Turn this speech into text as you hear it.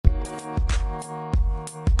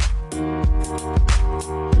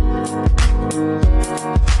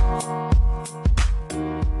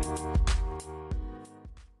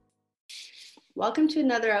Welcome to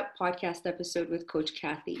another podcast episode with Coach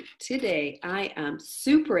Kathy. Today, I am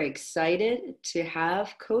super excited to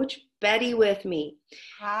have Coach Betty with me.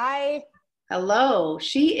 Hi. Hello.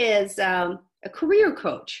 She is a career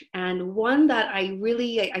coach, and one that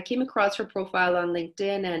I came across her profile on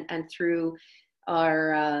LinkedIn and through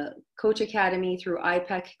our Coach Academy, through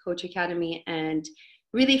IPEC Coach Academy, and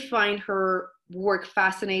really find her work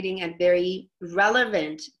fascinating and very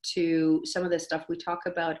relevant to some of the stuff we talk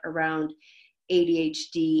about around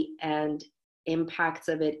ADHD and impacts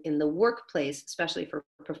of it in the workplace, especially for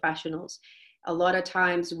professionals. A lot of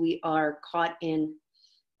times we are caught in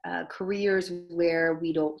careers where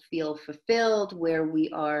we don't feel fulfilled, where we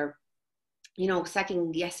are,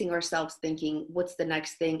 second guessing ourselves, thinking, what's the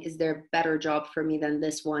next thing? Is there a better job for me than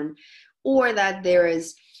this one? Or that there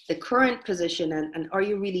is the current position and are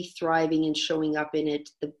you really thriving and showing up in it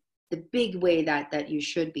the big way that you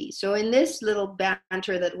should be. So in this little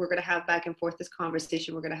banter that we're going to have back and forth, this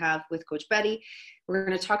conversation we're going to have with Coach Betty, we're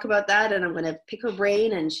going to talk about that, and I'm going to pick her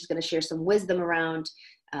brain, and she's going to share some wisdom around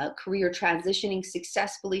career transitioning,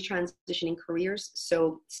 successfully transitioning careers.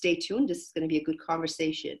 So stay tuned. This is going to be a good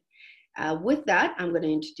conversation. With that, I'm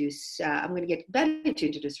going to get Betty to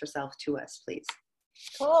introduce herself to us, please.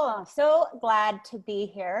 Cool. So glad to be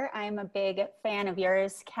here. I'm a big fan of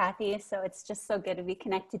yours, Kathy. So it's just so good to be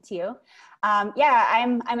connected to you. I'm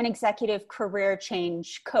an executive career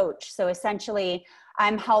change coach. So essentially,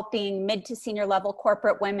 I'm helping mid to senior level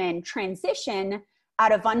corporate women transition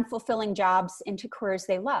out of unfulfilling jobs into careers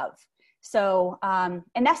they love. So,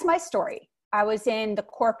 and that's my story. I was in the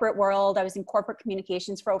corporate world. I was in corporate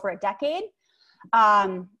communications for over a decade.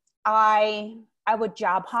 I would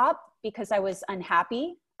job hop because I was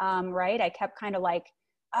unhappy, right? I kept kind of like,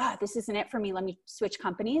 this isn't it for me. Let me switch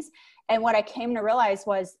companies. And what I came to realize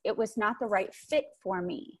was it was not the right fit for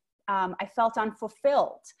me. I felt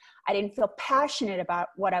unfulfilled. I didn't feel passionate about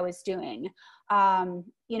what I was doing.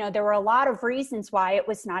 There were a lot of reasons why it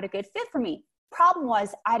was not a good fit for me. Problem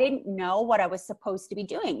was I didn't know what I was supposed to be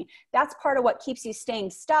doing. That's part of what keeps you staying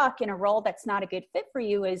stuck in a role that's not a good fit for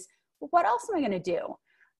you is, well, what else am I going to do?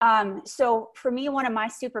 So for me, one of my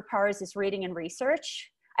superpowers is reading and research.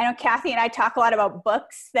 I know Kathy and I talk a lot about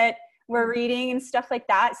books that we're reading and stuff like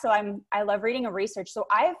that. So I love reading and research. So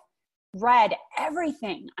I've read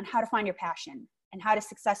everything on how to find your passion and how to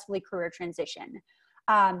successfully career transition.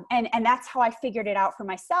 And that's how I figured it out for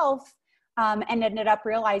myself. And ended up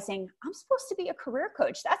realizing I'm supposed to be a career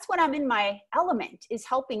coach. That's when I'm in my element, is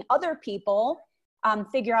helping other people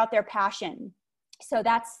figure out their passion. So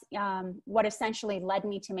that's what essentially led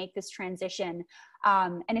me to make this transition.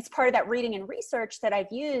 And it's part of that reading and research that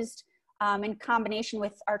I've used in combination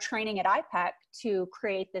with our training at IPEC to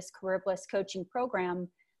create this Career Bliss coaching program,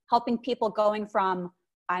 helping people going from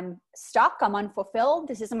I'm stuck, I'm unfulfilled,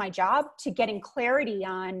 this isn't my job, to getting clarity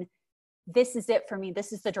on this is it for me,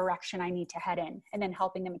 this is the direction I need to head in, and then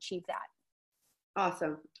helping them achieve that.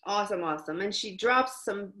 Awesome. And she drops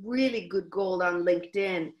some really good gold on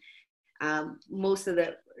LinkedIn. Most of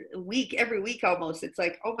the week, every week almost, it's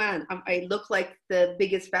like, oh man, I look like the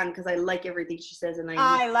biggest fan because I like everything she says, and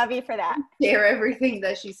I love you for that. Share everything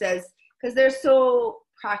that she says because they're so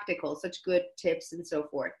practical, such good tips and so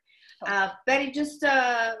forth. Betty, just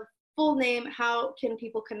full name, how can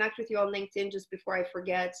people connect with you on LinkedIn just before I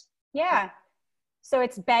forget? Yeah. So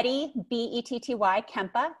it's Betty, Betty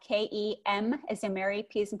Kempa, K-E-M as in Mary,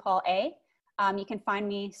 P as in Paul, A. You can find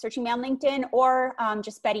me searching me on LinkedIn or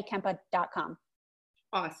just bettykempa.com.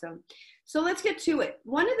 Awesome. So let's get to it.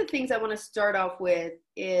 One of the things I want to start off with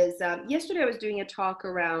is yesterday I was doing a talk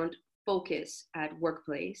around focus at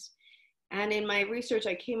workplace. And in my research,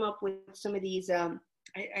 I came up with some of these,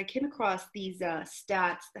 I came across these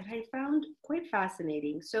stats that I found quite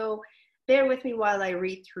fascinating. So bear with me while I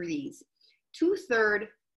read through these. 2/3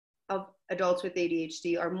 of adults with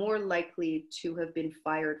ADHD are more likely to have been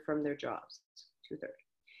fired from their jobs.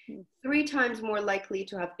 2/3. 3 times more likely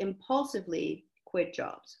to have impulsively quit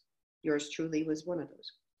jobs. Yours truly was one of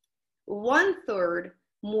those. 1/3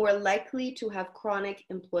 more likely to have chronic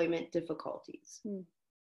employment difficulties.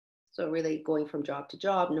 So really going from job to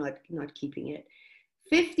job, not keeping it.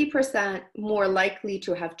 50% more likely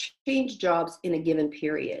to have changed jobs in a given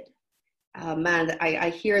period. I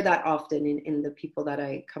hear that often in the people that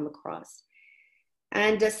I come across.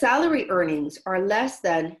 And the salary earnings are less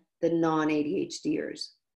than the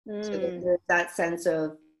non-ADHDers. So there's that sense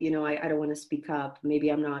of, I don't want to speak up. Maybe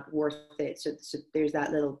I'm not worth it. So there's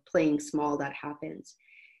that little playing small that happens.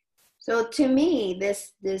 So to me,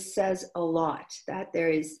 this says a lot that there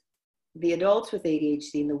is the adults with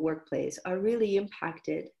ADHD in the workplace are really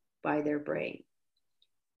impacted by their brain.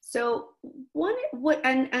 So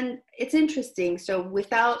and it's interesting. So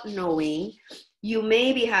without knowing, you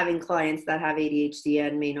may be having clients that have ADHD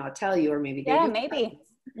and may not tell you, or maybe they Yeah, do. maybe.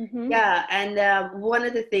 Mm-hmm. Yeah, and one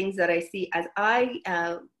of the things that I see as I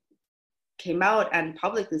came out and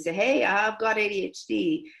publicly say, "Hey, I've got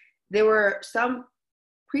ADHD," there were some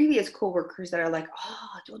previous coworkers that are like,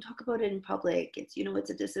 "Oh, don't talk about it in public. It's it's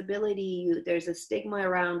a disability. There's a stigma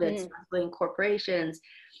around it, especially in corporations.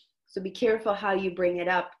 So be careful how you bring it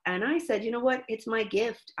up." And I said, "You know what? It's my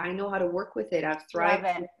gift. I know how to work with it. I've thrived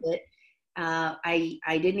Love it. with it.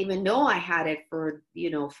 I didn't even know I had it for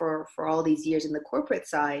for all these years in the corporate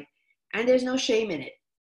side, and there's no shame in it.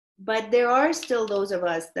 But there are still those of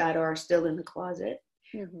us that are still in the closet,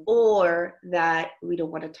 Mm-hmm. or that we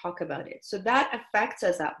don't want to talk about it. So that affects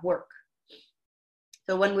us at work.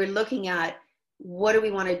 So when we're looking at what do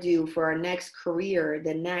we want to do for our next career,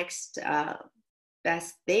 the next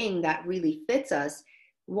best thing that really fits us,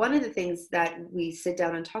 one of the things that we sit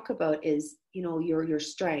down and talk about is, your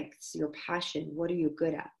strengths, your passion. What are you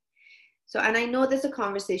good at? So, and I know there's a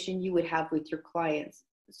conversation you would have with your clients.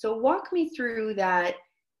 So walk me through that.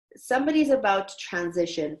 Somebody's about to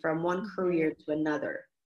transition from one career to another.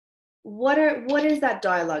 What is that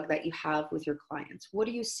dialogue that you have with your clients? What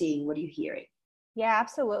are you seeing? What are you hearing? Yeah,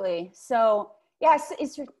 absolutely. So yes,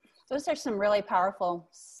 those are some really powerful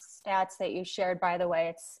stats that you shared, by the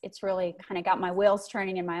way. It's really kind of got my wheels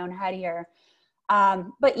turning in my own head here.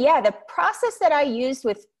 But yeah, the process that I use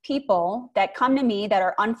with people that come to me that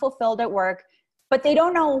are unfulfilled at work, but they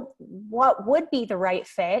don't know what would be the right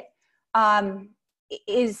fit,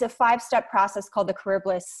 is a 5-step process called the Career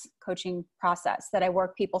Bliss coaching process that I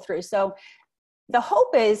work people through. So the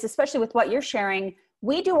hope is, especially with what you're sharing,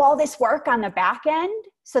 we do all this work on the back end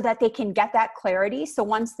so that they can get that clarity. So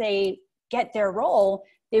once they get their role,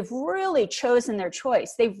 they've really chosen their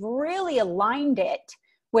choice. They've really aligned it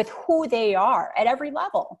with who they are at every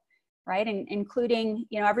level, right? And including,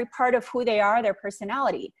 every part of who they are, their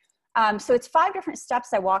personality. So it's 5 different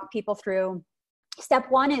steps I walk people through.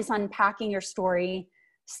 Step 1 is unpacking your story.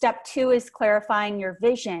 Step 2 is clarifying your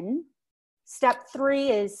vision. Step 3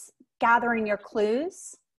 is gathering your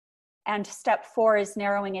clues. And step 4 is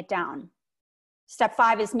narrowing it down. Step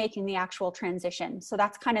 5 is making the actual transition. So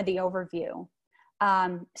that's kind of the overview.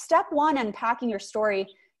 Step 1, unpacking your story.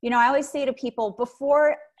 I always say to people,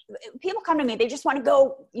 before people come to me, they just want to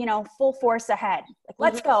go, full force ahead. Like,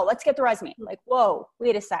 let's go, let's get the resume. Like, whoa,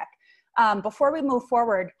 wait a sec. Before we move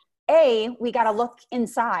forward, we got to look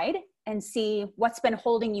inside and see what's been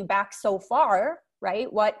holding you back so far,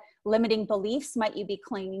 right? What limiting beliefs might you be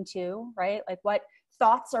clinging to, right? Like, what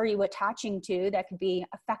thoughts are you attaching to that could be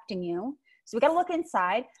affecting you? So we got to look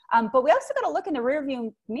inside, but we also got to look in the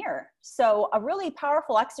rearview mirror. So a really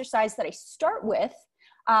powerful exercise that I start with,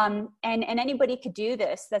 and anybody could do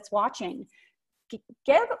this that's watching,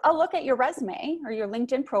 give a look at your resume or your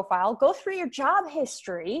LinkedIn profile, go through your job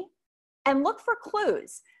history and look for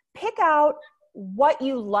clues. Pick out what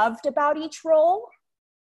you loved about each role.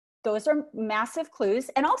 Those are massive clues.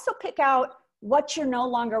 And also pick out what you're no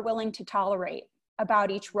longer willing to tolerate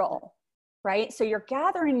about each role, right? So you're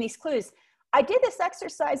gathering these clues. I did this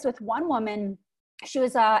exercise with one woman. She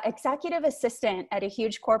was an executive assistant at a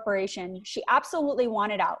huge corporation. She absolutely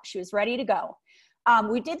wanted out. She was ready to go.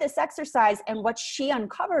 We did this exercise, and what she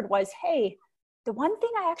uncovered was, hey, the one thing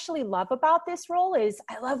I actually love about this role is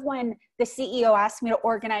I love when the CEO asked me to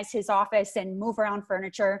organize his office and move around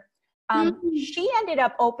furniture. She ended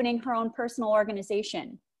up opening her own personal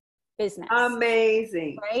organization business.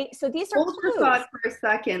 Amazing. Right? So these are Hold clues. your thought for a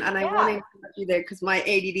second, and I want to interrupt you there because my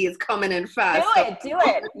ADD is coming in fast. Do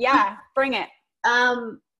it. Yeah, bring it.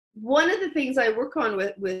 One of the things I work on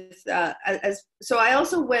so I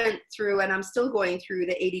also went through, and I'm still going through,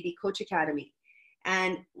 the ADD Coach Academy.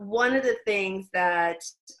 And one of the things that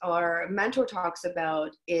our mentor talks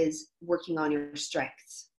about is working on your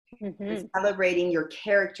strengths, and celebrating your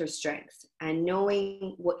character strengths and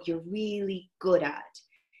knowing what you're really good at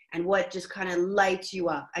and what just kind of lights you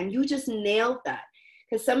up. And you just nailed that,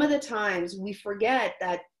 because some of the times we forget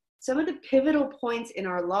that some of the pivotal points in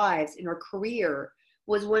our lives, in our career,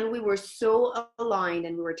 was when we were so aligned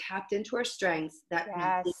and we were tapped into our strengths that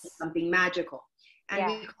we did something magical. And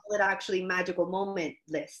we call it actually magical moment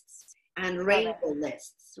lists and rainbow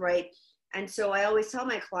lists, right? And so I always tell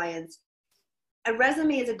my clients, a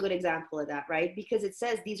resume is a good example of that, right? Because it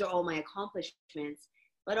says, these are all my accomplishments,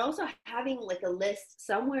 but also having like a list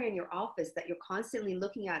somewhere in your office that you're constantly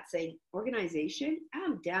looking at saying, organization,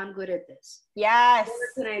 I'm damn good at this. Yes.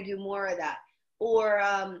 Where can I do more of that? Or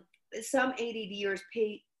some ADDers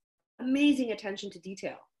pay amazing attention to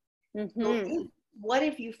detail. So what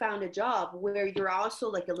if you found a job where you're also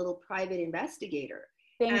like a little private investigator?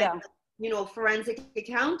 Bingo. And, forensic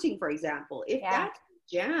accounting, for example. If that's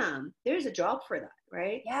a jam, there's a job for that,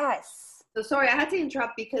 right? Yes. So sorry, I had to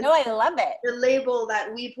interrupt because no, I love it. The label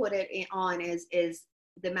that we put it on is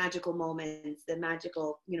the magical moments, the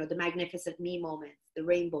magical, the magnificent me moments, the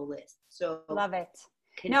rainbow list. So love it.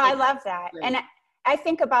 No, I love that. Great. And I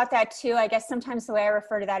think about that too. I guess sometimes the way I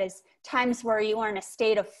refer to that is times where you are in a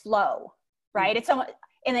state of flow, right? Mm-hmm. It's almost,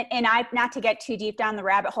 and I, not to get too deep down the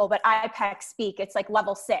rabbit hole, but IPEC speak, it's like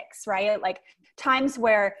level 6, right? Like times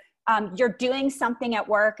where you're doing something at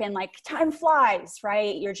work and like time flies,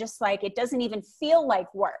 right? You're just like, it doesn't even feel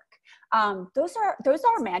like work. Those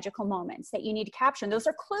are magical moments that you need to capture. And those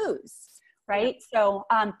are clues, right? Yeah. So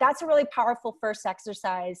that's a really powerful first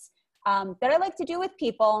exercise that I like to do with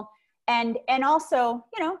people. And also,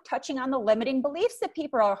 touching on the limiting beliefs that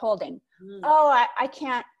people are holding. Mm. Oh, I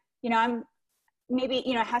can't, I'm maybe,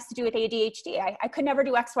 it has to do with ADHD. I could never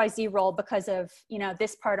do XYZ role because of,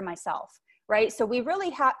 this part of myself, right? So we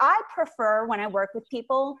really I prefer when I work with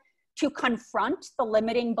people to confront the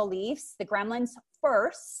limiting beliefs, the gremlins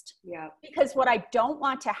first. Yeah. Because what I don't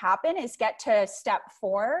want to happen is get to step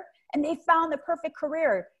 4 and they found the perfect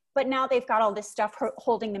career, but now they've got all this stuff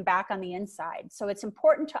holding them back on the inside. So it's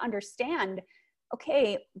important to understand,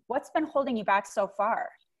 okay, what's been holding you back so far?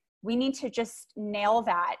 We need to just nail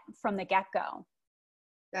that from the get-go.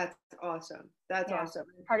 That's awesome. That's awesome.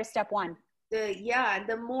 Part of step 1. And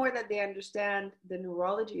the more that they understand the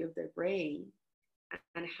neurology of their brain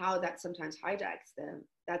and how that sometimes hijacks them,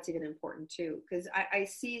 that's even important too. Because I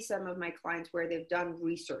see some of my clients where they've done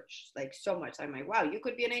research like so much. I'm like, wow, you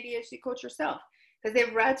could be an ADHD coach yourself because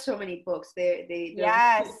they've read so many books. They're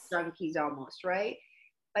junkies almost, right?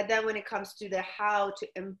 But then when it comes to the how to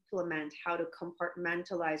implement, how to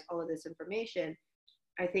compartmentalize all of this information,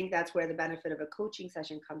 I think that's where the benefit of a coaching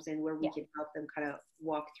session comes in, where we can help them kind of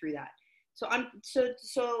walk through that.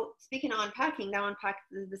 So speaking of unpacking, now unpack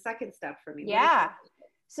the second step for me. Yeah.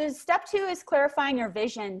 So step 2 is clarifying your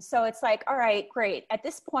vision. So it's like, all right, great. At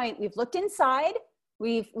this point, we've looked inside.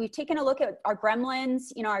 We've taken a look at our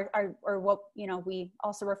gremlins, or what, we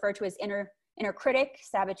also refer to as inner critic,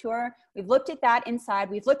 saboteur. We've looked at that inside.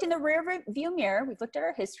 We've looked in the rear view mirror. We've looked at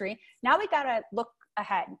our history. Now we got to look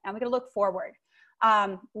ahead. Now we got to look forward.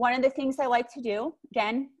 One of the things I like to do,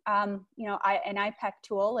 again, an IPEC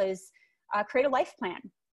tool is create a life plan.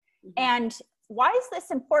 Mm-hmm. And why is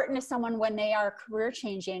this important to someone when they are career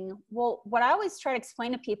changing? Well, what I always try to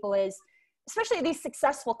explain to people is, especially these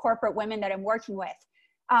successful corporate women that I'm working with,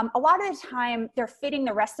 a lot of the time they're fitting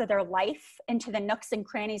the rest of their life into the nooks and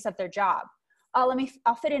crannies of their job. I'll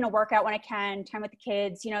fit in a workout when I can, time with the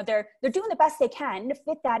kids. They're doing the best they can to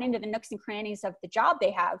fit that into the nooks and crannies of the job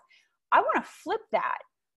they have. I want to flip that.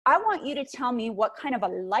 I want you to tell me what kind of a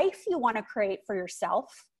life you want to create for yourself.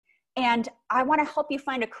 And I want to help you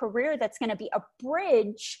find a career that's going to be a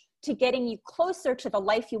bridge to getting you closer to the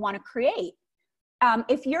life you want to create.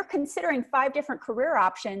 If you're considering 5 different career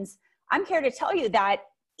options, I'm here to tell you that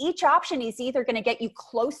each option is either going to get you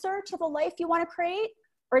closer to the life you want to create,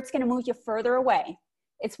 or it's going to move you further away.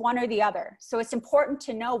 It's one or the other. So it's important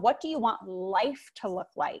to know, what do you want life to look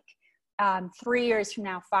like 3 years from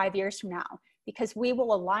now, 5 years from now, because we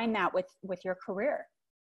will align that with your career.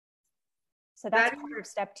 So that's part of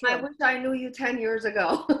step 2. I wish I knew you 10 years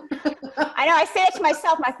ago. I know. I say it to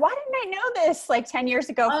myself. I'm like, why didn't I know this like 10 years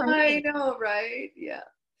ago from me? I know, right? Yeah.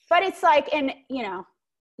 But it's like, and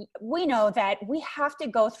we know that we have to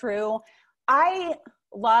go through. I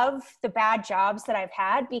love the bad jobs that I've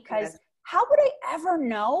had, because how would I ever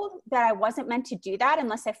know that I wasn't meant to do that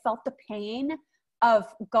unless I felt the pain of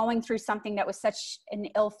going through something that was such an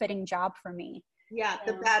ill-fitting job for me? Yeah,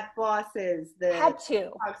 the bad bosses, the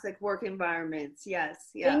toxic work environments. Yes.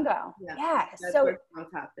 Yeah. Bingo. Yeah. That's where growth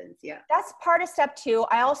happens. Yeah. That's part of step 2.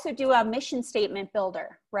 I also do a mission statement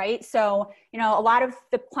builder, right? So, a lot of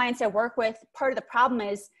the clients I work with, part of the problem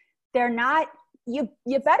is they're not, you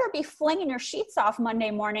better be flinging your sheets off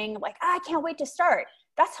Monday morning. Like, I can't wait to start.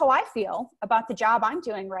 That's how I feel about the job I'm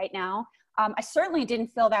doing right now. I certainly didn't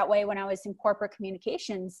feel that way when I was in corporate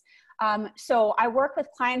communications. So I work with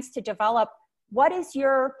clients to develop, what is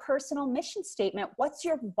your personal mission statement? What's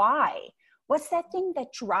your why? What's that thing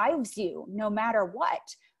that drives you no matter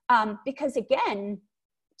what? Because again,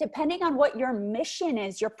 depending on what your mission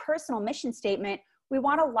is, your personal mission statement, we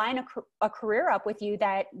want to line a career up with you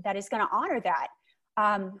that is going to honor that.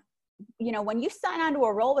 When you sign on to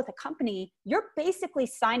a role with a company, you're basically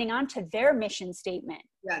signing on to their mission statement.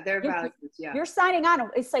 Yeah, their values. Yeah. You're signing on.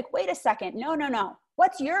 It's like, wait a second. No.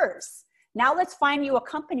 What's yours? Now let's find you a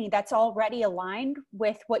company that's already aligned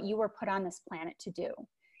with what you were put on this planet to do. So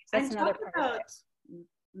that's And another talk part of about it.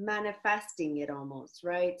 manifesting it almost,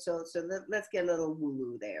 right? So let's get a little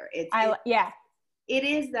woo-woo there. Yeah. It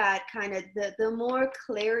is that kind of, the more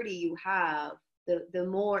clarity you have, the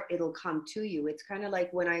more it'll come to you. It's kind of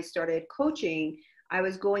like when I started coaching, I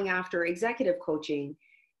was going after executive coaching,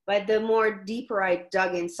 but the more deeper I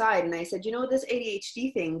dug inside and I said, you know, this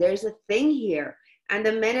ADHD thing, there's a thing here. And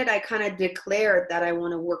the minute I kind of declared that I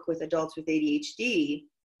want to work with adults with ADHD,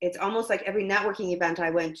 it's almost like every networking event I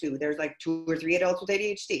went to, there's like 2 or 3 adults with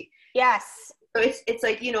ADHD. Yes. So it's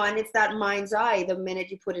like, you know, and it's that mind's eye. The minute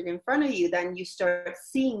you put it in front of you, then you start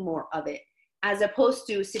seeing more of it, as opposed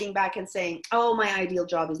to sitting back and saying, oh, my ideal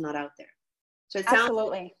job is not out there. So it sounds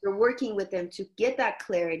like you're working with them to get that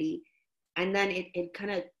clarity, and then it kind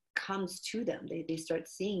of comes to them. They start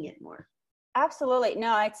seeing it more. Absolutely.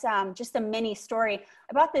 No, it's just a mini story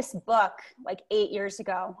about this book like 8 years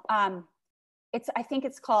ago. I think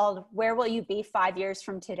it's called Where Will You Be 5 Years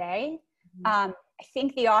from Today? I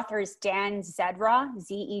think the author is Dan Zedra,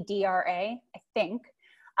 Zedra, I think.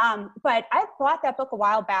 But I bought that book a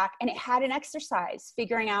while back, and it had an exercise,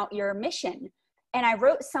 figuring out your mission. And I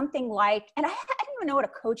wrote something like, and I didn't even know what a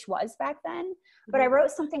coach was back then, but I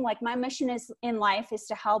wrote something like, my mission in life is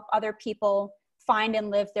to help other people find and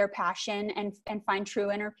live their passion and find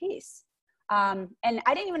true inner peace. And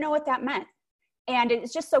I didn't even know what that meant. And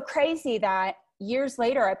it's just so crazy that years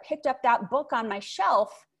later, I picked up that book on my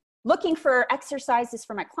shelf looking for exercises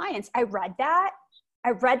for my clients. I read that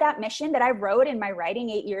mission that I wrote in my writing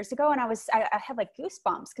 8 years ago. And I had like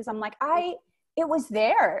goosebumps, because I'm like, it was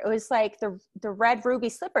there. It was like the red ruby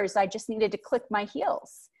slippers. I just needed to click my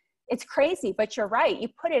heels. It's crazy, but you're right. You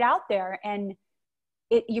put it out there, and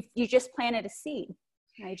you just planted a seed.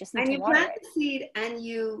 You just need to water plant the seed, and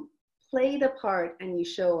you play the part, and you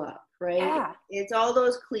show up, right? Yeah. It's all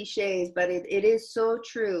those cliches, but it is so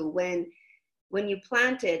true when you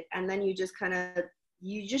plant it, and then you just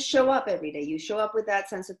you just show up every day. You show up with that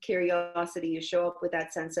sense of curiosity. You show up with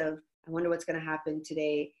that sense of, I wonder what's going to happen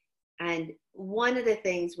today. And one of the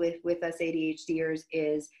things with us ADHDers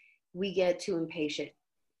is we get too impatient,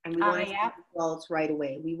 and we want to get results right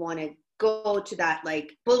away. We want to go to that,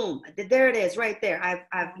 like, boom, there it is right there.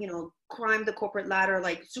 I've climbed the corporate ladder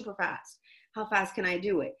like super fast. How fast can I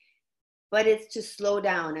do it? But it's to slow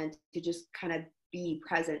down and to just kind of be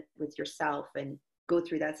present with yourself and go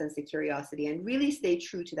through that sense of curiosity and really stay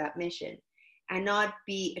true to that mission and not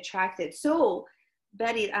be attracted. So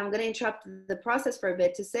Betty, I'm going to interrupt the process for a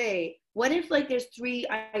bit to say, what if like there's 3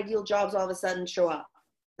 ideal jobs all of a sudden show up?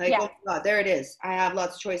 Like, oh my God, there it is. I have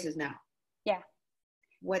lots of choices now. Yeah.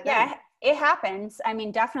 What then? Yeah, it happens. I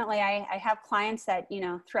mean, definitely I have clients that,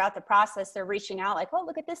 throughout the process, they're reaching out like, oh,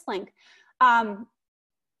 look at this link.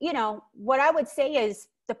 What I would say is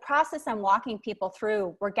the process I'm walking people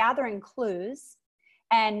through, we're gathering clues.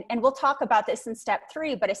 And we'll talk about this in step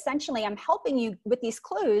 3, but essentially I'm helping you with these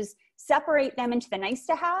clues, separate them into the nice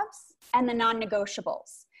to haves and the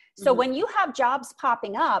non-negotiables. So when you have jobs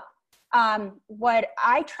popping up, what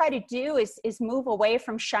I try to do is move away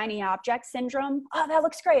from shiny object syndrome. Oh, that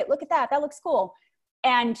looks great. Look at that. That looks cool.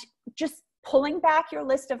 And just pulling back your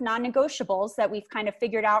list of non-negotiables that we've kind of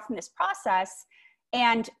figured out from this process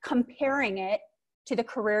and comparing it to the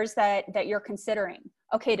careers that you're considering.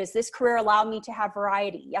 Okay, does this career allow me to have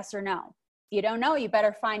variety? Yes or no? If you don't know, you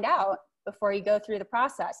better find out before you go through the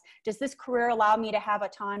process. Does this career allow me to have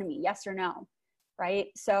autonomy? Yes or no? Right?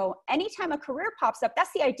 So anytime a career pops up,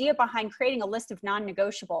 that's the idea behind creating a list of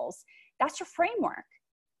non-negotiables. That's your framework.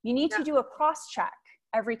 You need to do a cross-check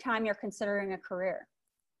every time you're considering a career.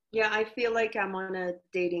 Yeah, I feel like I'm on a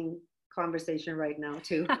dating conversation right now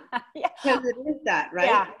too. Yeah. Because it is that, right?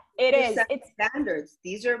 Yeah, it is. It's standards.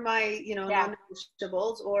 These are my,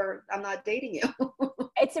 non-negotiables, or I'm not dating you.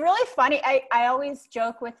 It's really funny. I always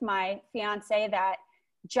joke with my fiance that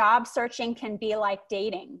job searching can be like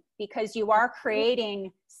dating, because you are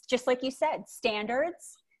creating, just like you said,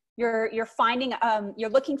 standards. You're finding, you're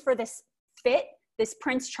looking for this fit, this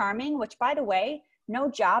Prince Charming, which, by the way, no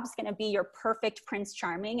job's going to be your perfect Prince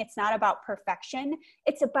Charming. It's not about perfection.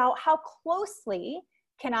 It's about how closely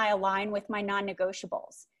can I align with my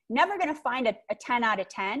non-negotiables. Never going to find a 10 out of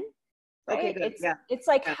 10. Right? Okay, good. It's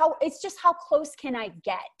like it's just how close can I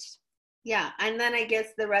get? Yeah. And then I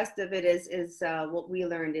guess the rest of it is what we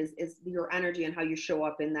learned is your energy and how you show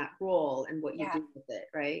up in that role and what you do with it.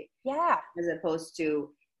 Right. Yeah. As opposed to,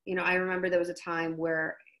 I remember there was a time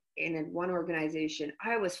where in one organization,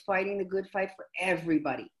 I was fighting the good fight for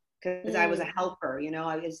everybody because I was a helper, it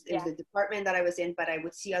was the department that I was in, but I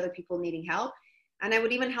would see other people needing help. And I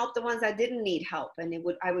would even help the ones that didn't need help. And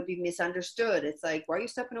I would be misunderstood. It's like, why are you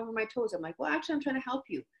stepping over my toes? I'm like, well, actually, I'm trying to help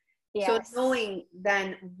you. So Yes. knowing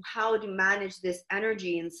then how to manage this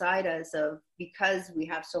energy inside us of, because we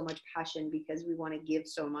have so much passion, because we want to give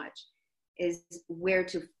so much, is where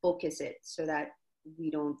to focus it so that we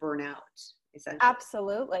don't burn out, essentially.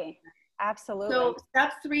 Absolutely. Absolutely. So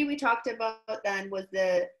step 3 we talked about then was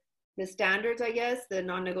the standards, I guess, the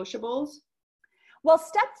non-negotiables. Well,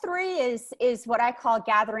 step 3 is what I call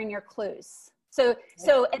gathering your clues. So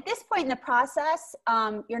at this point in the process,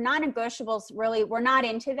 your non-negotiables, really, we're not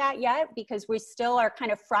into that yet because we still are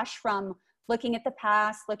kind of fresh from looking at the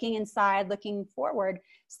past, looking inside, looking forward.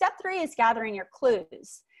 Step 3 is gathering your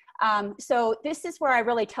clues. So this is where I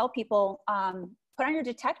really tell people, put on your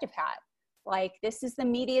detective hat. Like, this is the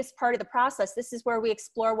meatiest part of the process. This is where we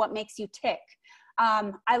explore what makes you tick.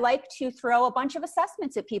 I like to throw a bunch of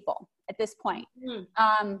assessments at people at this point.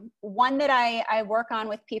 One that I work on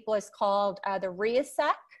with people is called the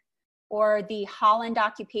REASSEC, or the Holland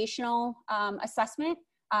Occupational Assessment.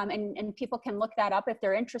 And people can look that up if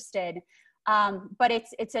they're interested. But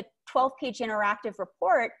it's a 12-page interactive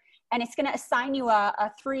report, and it's going to assign you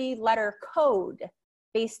a 3-letter code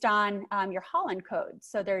based on your Holland code.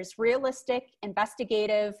 So there's realistic,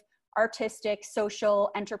 investigative, artistic,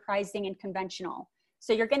 social, enterprising, and conventional.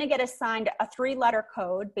 So you're going to get assigned a 3-letter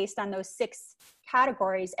code based on those 6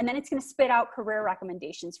 categories, and then it's going to spit out career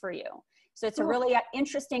recommendations for you. So it's a really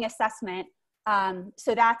interesting assessment.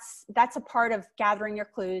 So that's a part of gathering your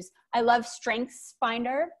clues. I love Strengths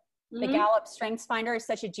Finder. The Gallup Strengths Finder is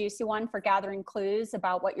such a juicy one for gathering clues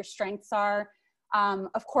about what your strengths are.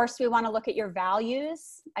 Of course, we want to look at your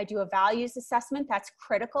values. I do a values assessment. That's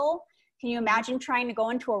critical. Can you imagine trying to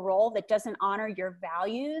go into a role that doesn't honor your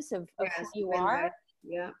values of who you are?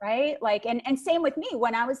 Yeah. Right. Like, and same with me.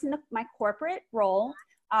 When I was in my corporate role,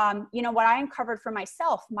 you know, what I uncovered for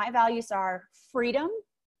myself, my values are freedom.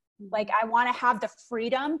 Like, I want to have the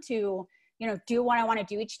freedom to, you know, do what I want to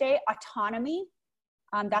do each day. Autonomy.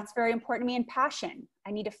 That's very important to me. And passion.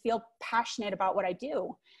 I need to feel passionate about what I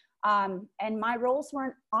do. And my roles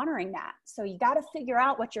weren't honoring that. So you got to figure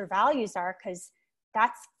out what your values are, because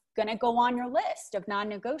that's going to go on your list of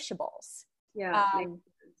non-negotiables. Yeah.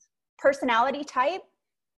 Personality type,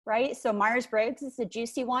 right? So Myers-Briggs is a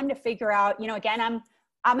juicy one to figure out. You know, again,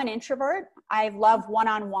 I'm an introvert. I love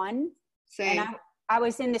one-on-one. Same. And I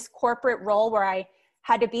was in this corporate role where I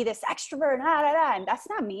had to be this extrovert, and that's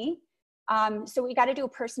not me. So we got to do a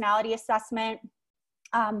personality assessment.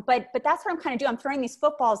 But that's what I'm kind of doing. I'm throwing these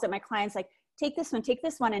footballs at my clients, like, take this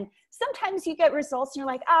one. And sometimes you get results and you're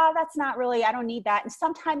like, that's not really, I don't need that. And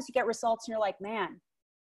sometimes you get results and you're like, man,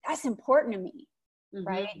 that's important to me.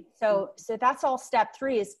 Right. So that's all step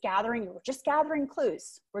 3 is gathering. We're just gathering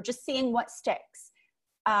clues. We're just seeing what sticks.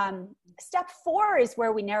 Step 4 is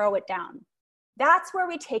where we narrow it down. That's where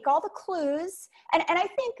we take all the clues. And I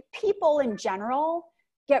think people in general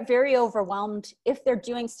get very overwhelmed if they're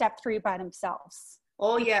doing step 3 by themselves.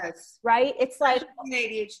 Oh, yes. Right? It's like an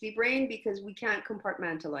ADHD brain, because we can't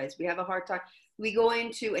compartmentalize. We have a hard time. We go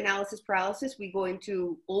into analysis paralysis. We go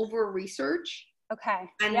into over research. Okay.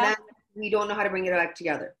 And then we don't know how to bring it back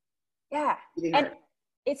together. Yeah. And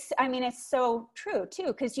it's so true too,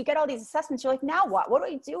 because you get all these assessments. You're like, now what? What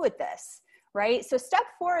do I do with this? Right? So step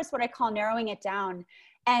 4 is what I call narrowing it down.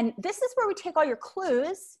 And this is where we take all your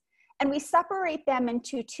clues and we separate them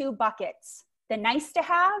into 2 buckets. The nice to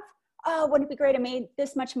have. Oh, wouldn't it be great? I made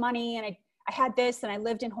this much money and I had this and I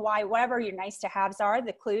lived in Hawaii, whatever your nice to haves are,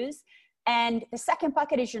 the clues. And the second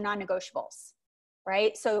bucket is your non-negotiables,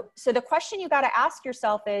 right? So the question you got to ask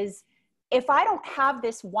yourself is, if I don't have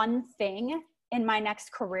this one thing in my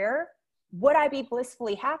next career, would I be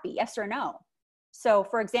blissfully happy? Yes or no? So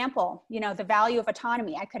for example, you know, the value of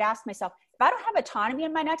autonomy, I could ask myself, if I don't have autonomy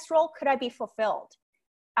in my next role, could I be fulfilled?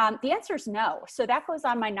 The answer is no. So that goes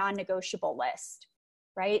on my non-negotiable list.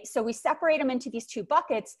 Right? So we separate them into these 2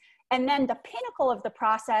 buckets. And then the pinnacle of the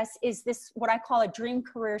process is this, what I call a dream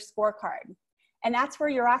career scorecard. And that's where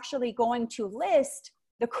you're actually going to list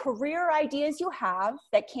the career ideas you have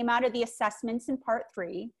that came out of the assessments in part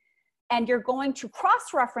 3. And you're going to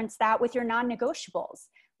cross-reference that with your non-negotiables.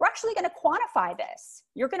 We're actually going to quantify this.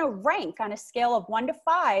 You're going to rank on a scale of 1 to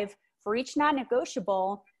 5 for each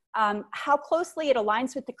non-negotiable, how closely it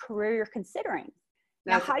aligns with the career you're considering.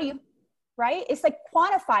 Now, how do you... Right? It's like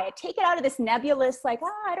quantify it, take it out of this nebulous, like,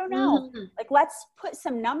 I don't know. Like, let's put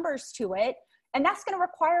some numbers to it. And that's going to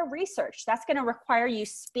require research. That's going to require you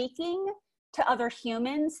speaking to other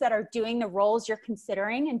humans that are doing the roles you're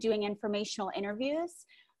considering and doing informational interviews.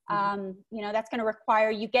 You know, that's going to require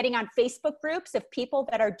you getting on Facebook groups of people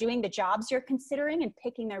that are doing the jobs you're considering and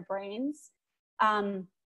picking their brains.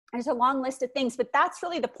 There's a long list of things, but that's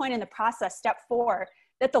really the point in the process, step 4,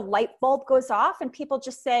 that the light bulb goes off and people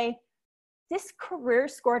just say, this career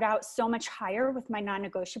scored out so much higher with my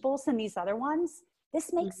non-negotiables than these other ones.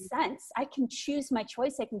 This makes sense. I can choose my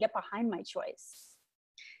choice. I can get behind my choice.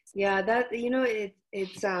 Yeah, that, you know,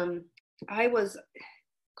 it's, I was,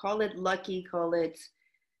 call it lucky, call it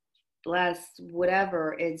blessed,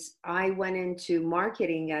 whatever. I went into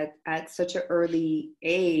marketing at such an early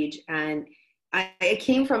age, and I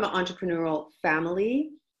came from an entrepreneurial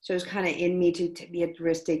family. So it was kind of in me to be a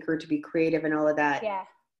risk taker, to be creative and all of that. Yeah.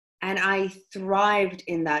 And I thrived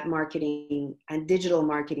in that marketing and digital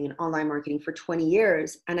marketing and online marketing for 20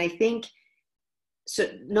 years. And I think, so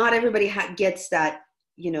not everybody gets that,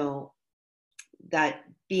 you know, that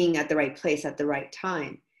being at the right place at the right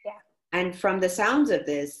time. Yeah. And from the sounds of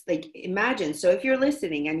this, like, imagine, so if you're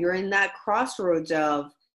listening and you're in that crossroads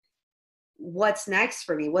of what's next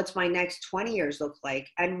for me, what's my next 20 years look like?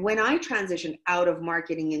 And when I transitioned out of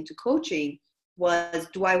marketing into coaching was,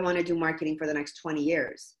 do I want to do marketing for the next 20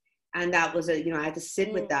 years? And that was I had to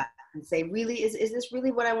sit with that and say, really, is this really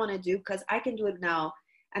what I want to do? Because I can do it now.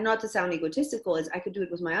 And not to sound egotistical, is I could do it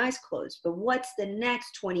with my eyes closed. But what's the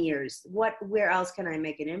next 20 years? Where else can I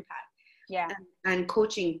make an impact? Yeah. And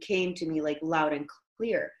coaching came to me like loud and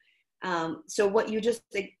clear. So what you just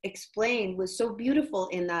explained was so beautiful,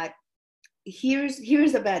 in that here's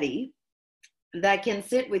a Betty that can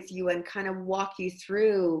sit with you and kind of walk you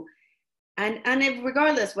through. And if,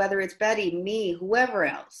 regardless, whether it's Betty, me, whoever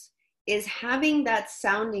else, is having that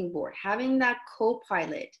sounding board, having that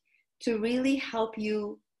co-pilot to really help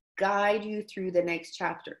you, guide you through the next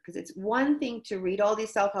chapter. Because it's one thing to read all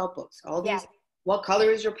these self-help books, all these, what color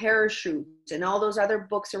is your parachute, and all those other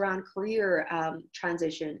books around career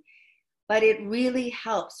transition. But it really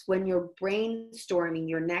helps when you're brainstorming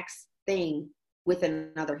your next thing with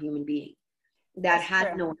another human being that has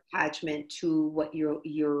no attachment to what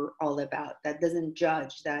you're all about, that doesn't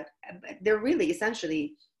judge, that they're really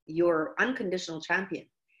essentially your unconditional champion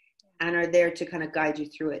and are there to kind of guide you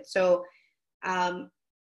through it. So I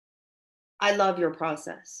love your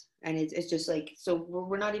process. And it's just like, so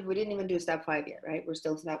we didn't even do step 5 yet, right? We're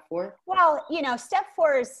still step 4. Well, step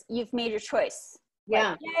 4 is you've made your choice.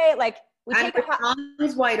 Yeah. Like we take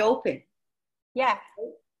eyes wide open. Yeah.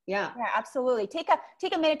 Yeah. Yeah, absolutely. Take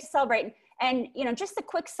a minute to celebrate. And, just a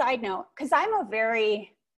quick side note, because I'm a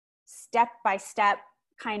very step-by-step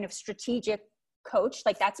kind of strategic coach,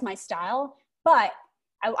 like that's my style. But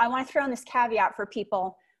I want to throw in this caveat for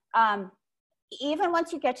people. Even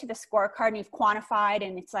once you get to the scorecard and you've quantified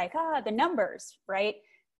and it's like, the numbers, right?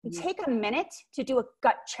 You take a minute to do a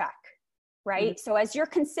gut check, right? So as you're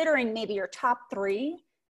considering maybe your top 3,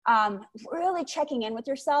 really checking in with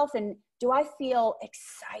yourself, and do I feel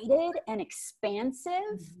excited and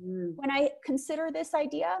expansive when I consider this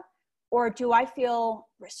idea? Or do I feel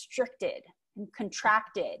restricted and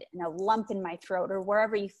contracted and a lump in my throat, or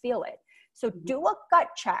wherever you feel it? So do a gut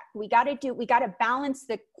check. We got to balance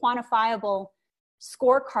the quantifiable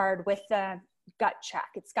scorecard with the gut check.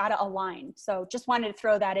 It's got to align. So just wanted to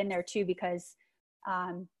throw that in there too, because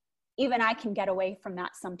even I can get away from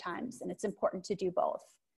that sometimes, and it's important to do both.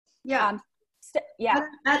 Yeah. But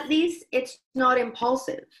at least it's not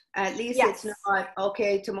impulsive. At least it's not,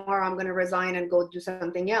 okay, tomorrow I'm going to resign and go do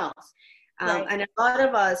something else. And a lot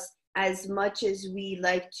of us, as much as we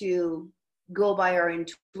like to go by our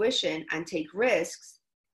intuition and take risks,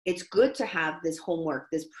 it's good to have this homework,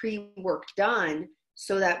 this pre-work done,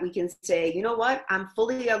 so that we can say, you know what, I'm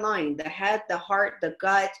fully aligned. The head, the heart, the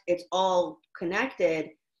gut, it's all connected,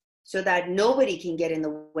 so that nobody can get in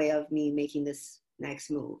the way of me making this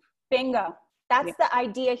next move. Bingo. That's the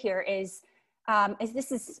idea here is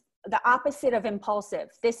this is the opposite of impulsive.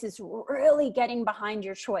 This is really getting behind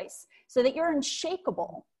your choice so that you're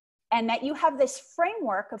unshakable, and that you have this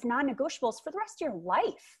framework of non-negotiables for the rest of your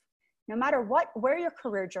life, no matter where your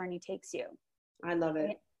career journey takes you. I love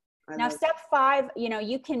it. Now, step 5,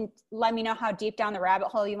 you can let me know how deep down the rabbit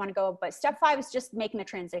hole you want to go, but step 5 is just making the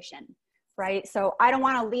transition, right? So I don't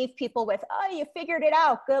want to leave people with, oh, you figured it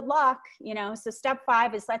out, good luck. So step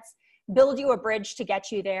 5 is let's build you a bridge to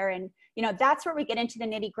get you there. And, that's where we get into the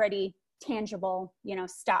nitty gritty, tangible,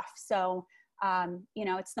 stuff. So,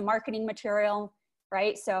 it's the marketing material,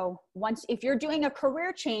 right? So if you're doing a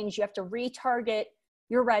career change, you have to retarget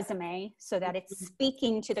your resume so that it's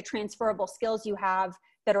speaking to the transferable skills you have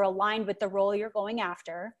that are aligned with the role you're going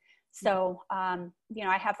after. So, I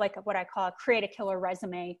have like what I call a create a killer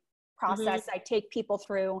resume process. I take people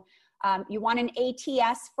through. You want an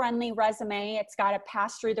ATS friendly resume. It's got to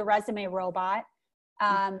pass through the resume robot.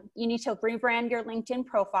 You need to rebrand your LinkedIn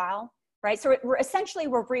profile. right? So essentially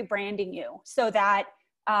we're rebranding you so that,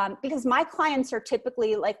 because my clients are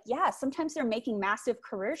typically like, yeah, sometimes they're making massive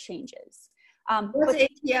career changes. What's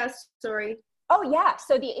ATS? Sorry. Oh yeah.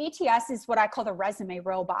 So the ATS is what I call the resume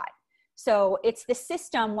robot. So it's the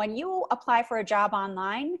system when you apply for a job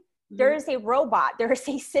online, there is a robot, there is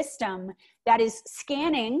a system that is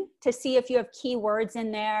scanning to see if you have keywords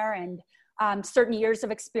in there and certain years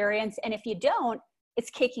of experience. And if you don't, it's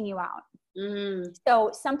kicking you out.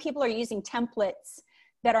 So some people are using templates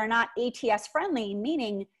that are not ATS friendly,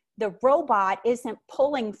 meaning the robot isn't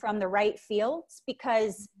pulling from the right fields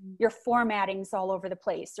because your formatting's all over the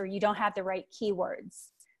place or you don't have the right keywords.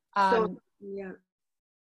 Yeah.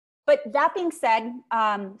 But that being said,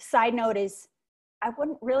 side note is I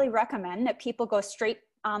wouldn't really recommend that people go straight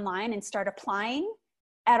online and start applying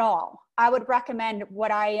at all. I would recommend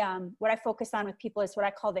what I focus on with people is what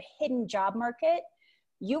I call the hidden job market.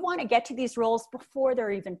 You want to get to these roles before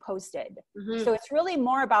they're even posted. So it's really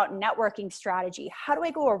more about networking strategy. How do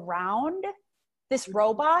I go around this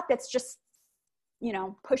robot that's just,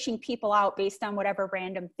 pushing people out based on whatever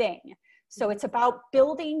random thing? So it's about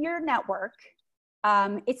building your network.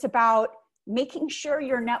 It's about making sure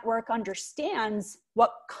your network understands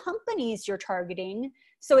what companies you're targeting.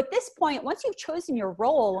 So at this point, once you've chosen your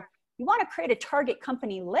role, you want to create a target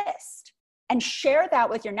company list and share that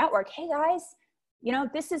with your network. Hey guys,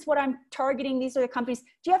 this is what I'm targeting. These are the companies.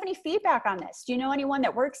 Do you have any feedback on this? Do you know anyone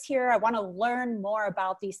that works here? I want to learn more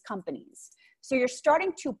about these companies. So you're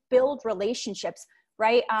starting to build relationships,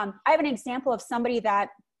 right? I have an example of somebody that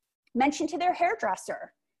mentioned to their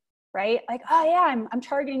hairdresser, right? Like, oh yeah, I'm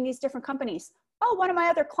targeting these different companies. Oh, one of my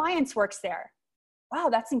other clients works there. Wow,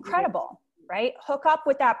 that's incredible, right? Hook up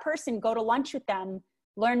with that person, go to lunch with them,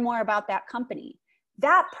 learn more about that company.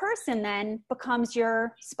 That person then becomes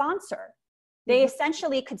your sponsor. They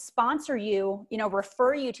essentially could sponsor you,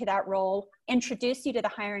 refer you to that role, introduce you to the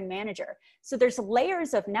hiring manager. So there's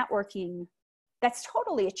layers of networking that's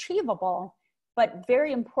totally achievable, but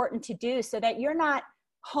very important to do so that you're not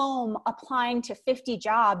home applying to 50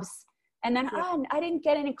 jobs and then, I didn't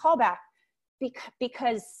get any callback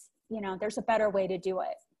because, there's a better way to do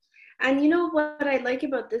it. And what I like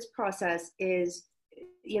about this process is,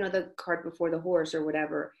 the cart before the horse or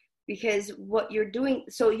whatever. Because what you're doing,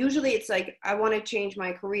 so usually it's like, I want to change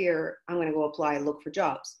my career. I'm going to go apply, look for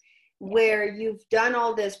jobs. Where you've done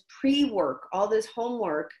all this pre-work, all this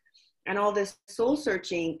homework, and all this soul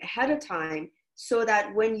searching ahead of time, so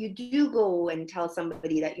that when you do go and tell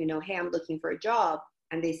somebody that, hey, I'm looking for a job,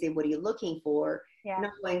 and they say, what are you looking for?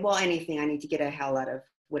 Not going, well, anything, I need to get a hell out of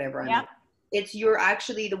whatever I'm in. It's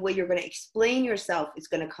actually the way you're going to explain yourself is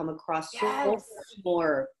going to come across so much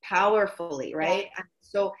more powerfully, right?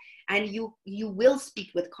 And you will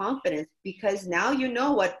speak with confidence because now you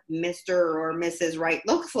know what Mr. or Mrs. Right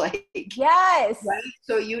looks like. Yes. Right?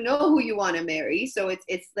 So you know who you want to marry. So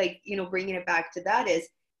it's like, bringing it back to that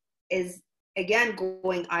is again,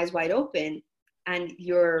 going eyes wide open, and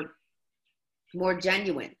you're more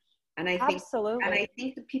genuine. And I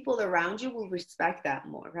think, the people around you will respect that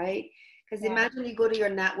more, right? Because imagine you go to your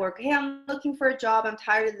network, hey, I'm looking for a job, I'm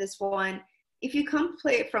tired of this one. If you come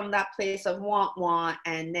play from that place of want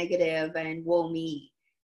and negative and woe me,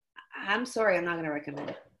 I'm sorry, I'm not going to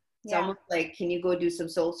recommend it. It's almost like, can you go do some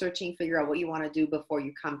soul searching, figure out what you want to do before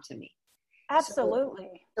you come to me? Absolutely.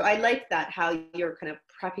 So I like that, how you're kind of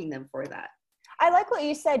prepping them for that. I like what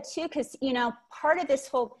you said too, because, part of this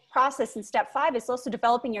whole process in step 5 is also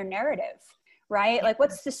developing your narrative, right? Like,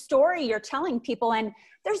 what's the story you're telling people? And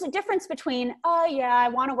there's a difference between, oh yeah, I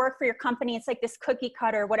want to work for your company. It's like this cookie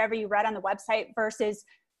cutter, whatever you read on the website, versus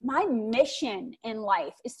my mission in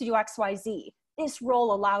life is to do X, Y, Z. This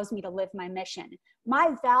role allows me to live my mission.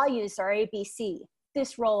 My values are ABC.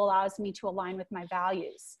 This role allows me to align with my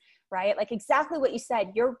values, right? Like exactly what you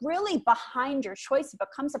said, you're really behind your choice. It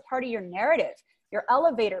becomes a part of your narrative, your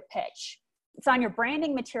elevator pitch. It's on your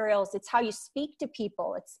branding materials. It's how you speak to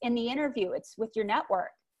people. It's in the interview. It's with your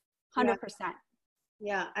network. 100%.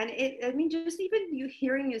 Yeah. And just even you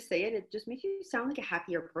hearing you say it, it just makes you sound like a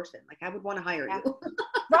happier person. Like I would want to hire you.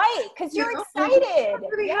 Right. Because you're excited.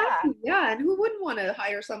 Happy. Yeah. And who wouldn't want to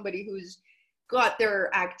hire somebody who's got their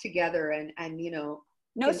act together and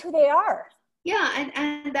knows who they are. Yeah,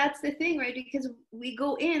 and that's the thing, right? Because we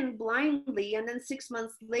go in blindly, and then 6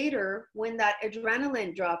 months later, when that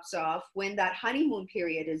adrenaline drops off, when that honeymoon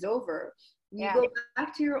period is over, you go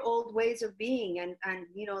back to your old ways of being, and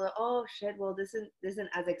oh shit, well this isn't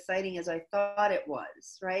as exciting as I thought it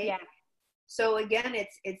was, right? Yeah. So again,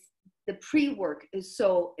 it's the pre-work is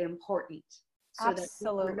so important, so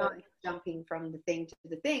Absolutely. that we're not jumping from the thing to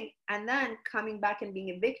the thing, and then coming back and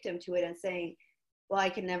being a victim to it and saying, well, I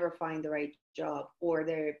can never find the right job, or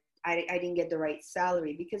I didn't get the right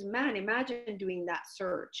salary. Because man, imagine doing that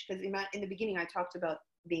search. Because in the beginning, I talked about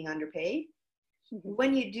being underpaid. Mhm.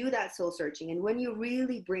 When you do that soul searching and when you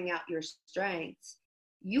really bring out your strengths,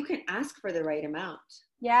 you can ask for the right amount.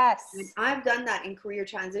 Yes. And I've done that in career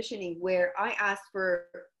transitioning where I asked for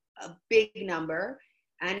a big number.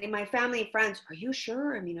 And in my family and friends, are you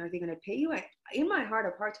sure? I mean, are they going to pay you? In my heart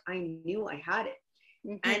of hearts, I knew I had it.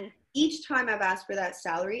 Mhm. And each time I've asked for that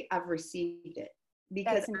salary, I've received it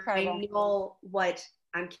because I know what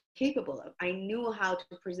I'm capable of. I knew how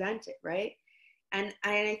to present it, right? And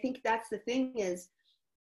I think that's the thing is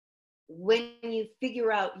when you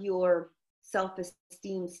figure out your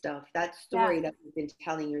self-esteem stuff, that story that you've been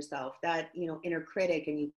telling yourself, that, you know, inner critic,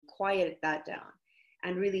 and you quiet that down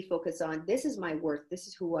and really focus on, this is my worth, this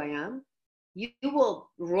is who I am, you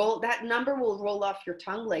will roll, that number will roll off your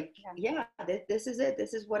tongue like, this is it.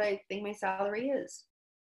 This is what I think my salary is.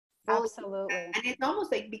 Fully. Absolutely. And it's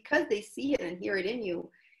almost like because they see it and hear it in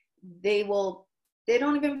you, they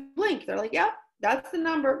don't even blink. They're like, yeah, that's the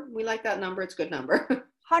number. We like that number. It's a good number.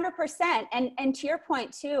 100%. And to your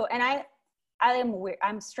point too, and I am weird.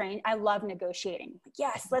 I'm strange. I love negotiating.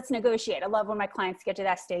 Yes, let's negotiate. I love when my clients get to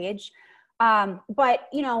that stage. But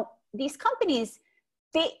you know, these companies,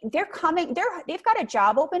 they've got a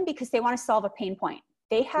job open because they want to solve a pain point.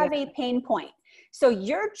 They have a pain point. So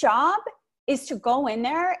your job is to go in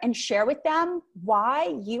there and share with them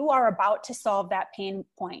why you are about to solve that pain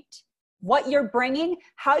point, what you're bringing,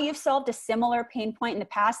 how you've solved a similar pain point in the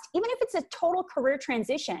past, even if it's a total career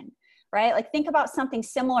transition, right? Like think about something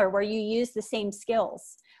similar where you use the same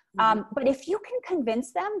skills. But if you can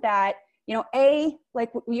convince them that, you know, A,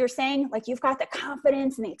 like you're saying, like you've got the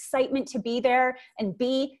confidence and the excitement to be there, and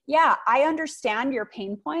B, yeah, I understand your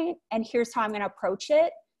pain point and here's how I'm going to approach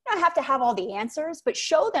it. You don't have to have all the answers, but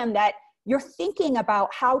show them that you're thinking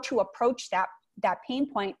about how to approach that pain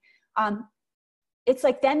point. It's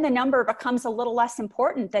like then the number becomes a little less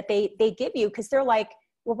important that they give you, because they're like,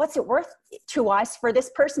 well, what's it worth to us for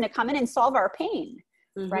this person to come in and solve our pain,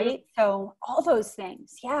 right? So all those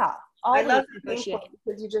things, I love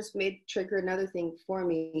because you just trigger another thing for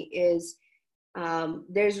me is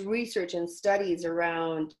there's research and studies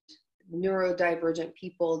around neurodivergent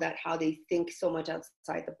people, that how they think so much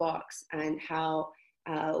outside the box, and how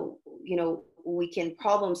you know, we can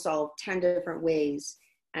problem solve 10 different ways.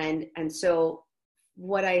 And so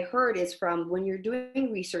what I heard is, from when you're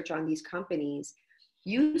doing research on these companies,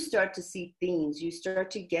 you start to see themes, you start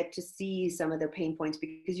to get to see some of their pain points,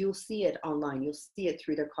 because you'll see it online, you'll see it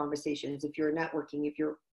through their conversations, if you're networking, if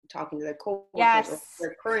you're talking to their coworkers or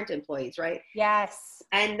their current employees, right? Yes.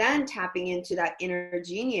 And then tapping into that inner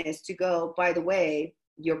genius to go, by the way,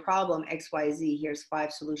 your problem XYZ, here's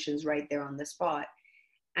 5 solutions right there on the spot.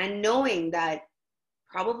 And knowing that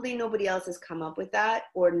probably nobody else has come up with that,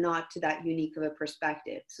 or not to that unique of a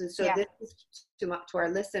perspective. So this is to our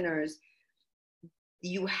listeners,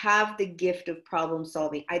 you have the gift of problem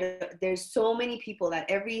solving. There's so many people that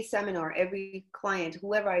every seminar, every client,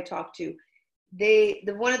 whoever I talk to,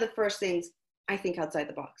 one of the first things, I think outside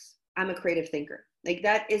the box. I'm a creative thinker. Like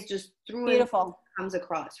that is just beautiful. Comes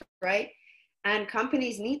across, right? And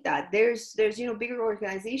companies need that. There's, you know, bigger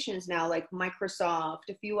organizations now like Microsoft,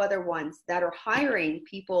 a few other ones that are hiring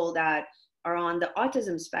people that are on the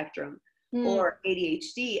autism spectrum or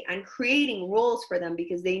ADHD, and creating roles for them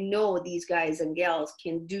because they know these guys and gals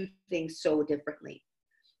can do things so differently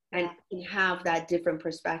and can have that different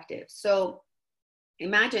perspective. So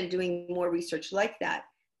imagine doing more research like that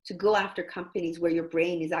to go after companies where your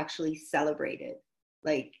brain is actually celebrated,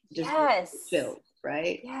 like just chilled,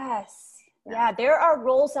 right? Yeah, there are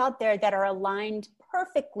roles out there that are aligned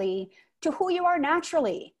perfectly to who you are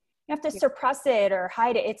naturally. You have to suppress it or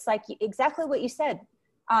hide it. It's like exactly what you said.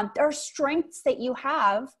 There are strengths that you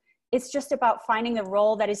have. It's just about finding the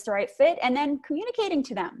role that is the right fit and then communicating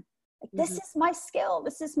to them. Like, this is my skill,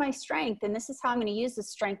 this is my strength, and this is how I'm going to use this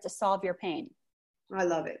strength to solve your pain. I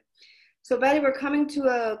love it. So Betty, we're coming to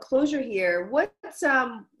a closure here. What's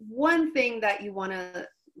one thing that you want to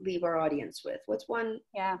leave our audience with? What's one?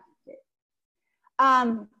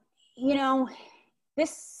 You know,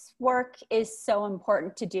 this work is so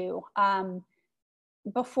important to do.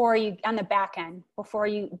 Before you, on the back end, before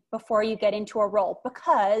you get into a role,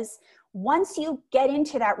 because once you get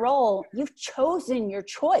into that role, you've chosen your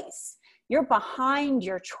choice. You're behind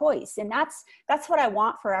your choice. And that's what I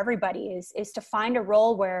want for everybody is to find a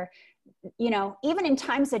role where, you know, even in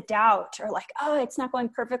times of doubt or like, oh, it's not going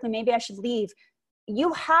perfectly, maybe I should leave.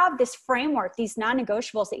 You have this framework, these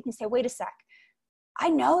non-negotiables that you can say, wait a sec, I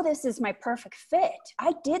know this is my perfect fit.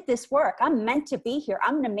 I did this work. I'm meant to be here.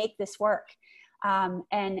 I'm going to make this work.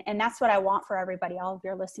 And that's what I want for everybody, all of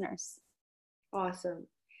your listeners. Awesome.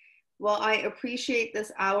 Well, I appreciate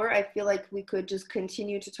this hour. I feel like we could just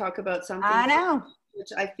continue to talk about something. I know. Which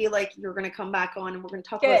I feel like you're going to come back on and we're going to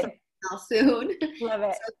talk Good. about something else soon. Love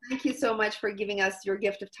it. So thank you so much for giving us your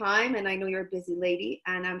gift of time. And I know you're a busy lady,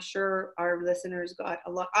 and I'm sure our listeners got a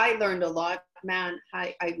lot. I learned a lot. Man,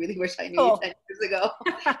 I really wish I knew you 10 years ago.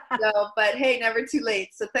 But hey, never too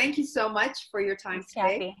late. So thank you so much for your time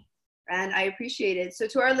today. Kathy. And I appreciate it. So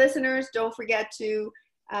to our listeners, don't forget to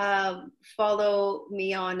follow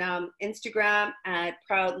me on Instagram at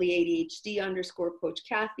proudly_ADHD_Coach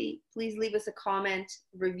Kathy. Please leave us a comment,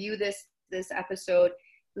 review this episode.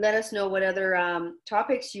 Let us know what other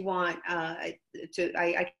topics you want I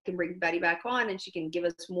can bring Betty back on, and she can give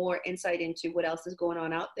us more insight into what else is going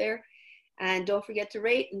on out there. And don't forget to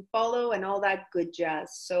rate and follow and all that good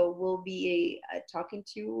jazz. So we'll be talking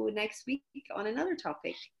to you next week on another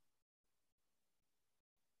topic.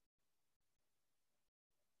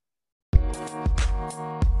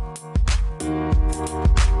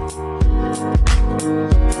 Thank you.